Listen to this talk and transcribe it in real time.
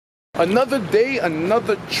Another day,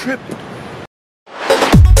 another trip.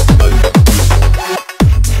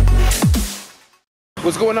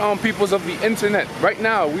 What's going on, peoples of the internet? Right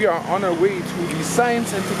now, we are on our way to the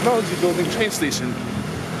Science and Technology Building train station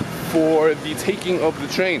for the taking of the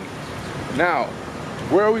train. Now,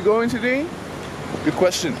 where are we going today? Good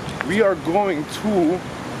question. We are going to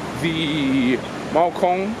the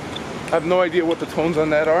Maokong. I have no idea what the tones on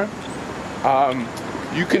that are.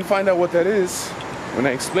 You can find out what that is when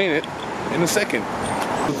I explain it in a second.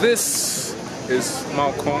 This is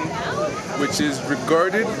Maokong, which is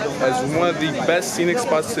regarded as one of the best scenic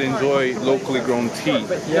spots to enjoy locally grown tea.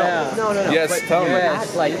 Yeah. No. Yes, tell me.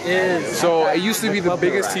 Yes, like is. So it used to be the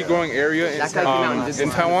biggest tea growing area in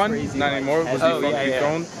Taiwan. Not anymore. It was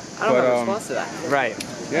dethroned. I don't have a response to that. Right.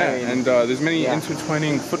 Yeah, and there's many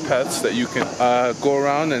intertwining footpaths that you can go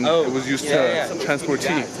around, and it was used to transport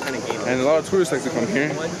tea. And a lot of tourists like to come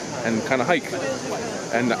here and kind of hike.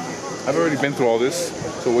 And I've already been through all this,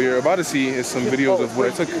 so what you're about to see is some videos of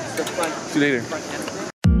what I took. See you later.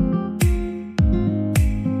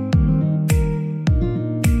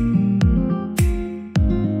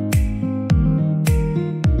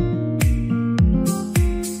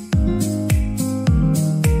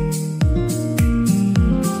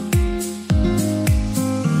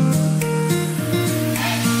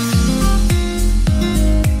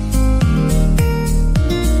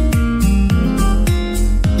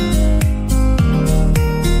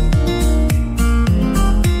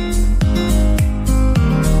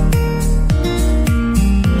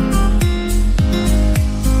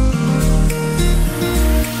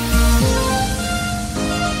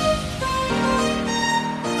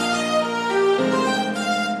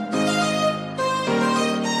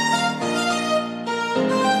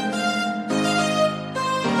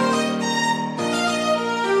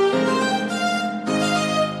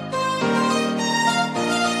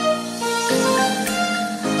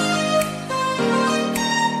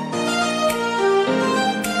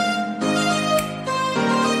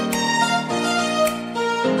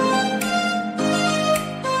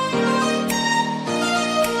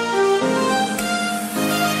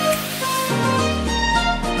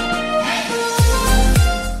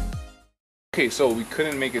 Okay, so we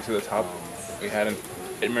couldn't make it to the top. We had an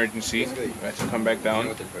emergency. We had to come back down.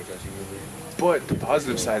 But the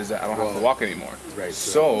positive side is that I don't have to walk anymore.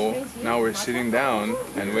 So now we're sitting down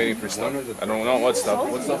and waiting for stuff. I don't know what stuff.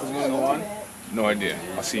 What stuff is going to go on? No idea.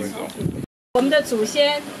 I'll see you though. 我们的祖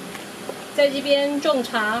先在这边种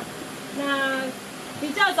茶。那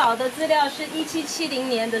比较早的资料是1770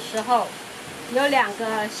年的时候，有2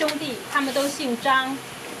个兄弟，他们都姓张，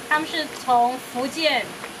他们是从福建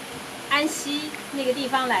安溪那个地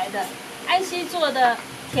方来的，安溪做的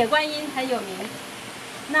铁观音很有名。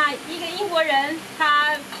那一个英国人，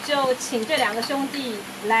他就请这2个兄弟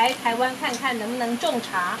来台湾看看能不能种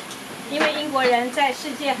茶，因为英国人在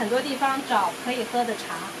世界很多地方找可以喝的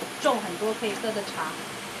茶，种很多可以喝的茶。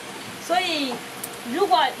所以，如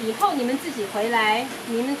果以后你们自己回来，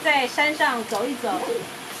你们在山上走一走，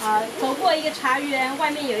走过一个茶园，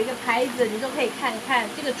外面有一个牌子，你都可以看看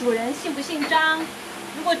这个主人姓不姓张。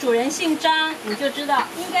 如果主人姓张，你就知道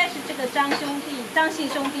应该是这个张姓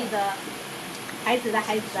兄弟的孩子的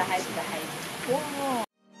孩子的孩子的孩子。哇！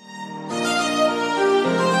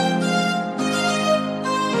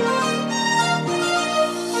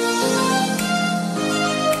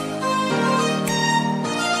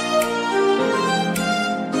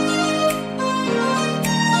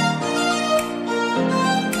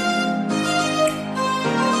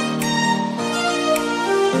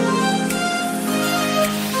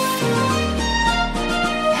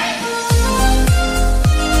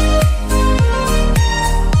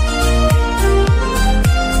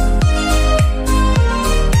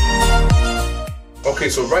 Okay,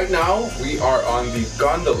 so right now we are on the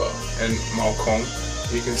gondola in Maokong.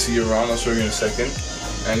 You can see around, I'll show you in a second.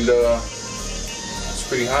 And it's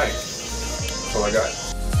pretty high. That's all I got.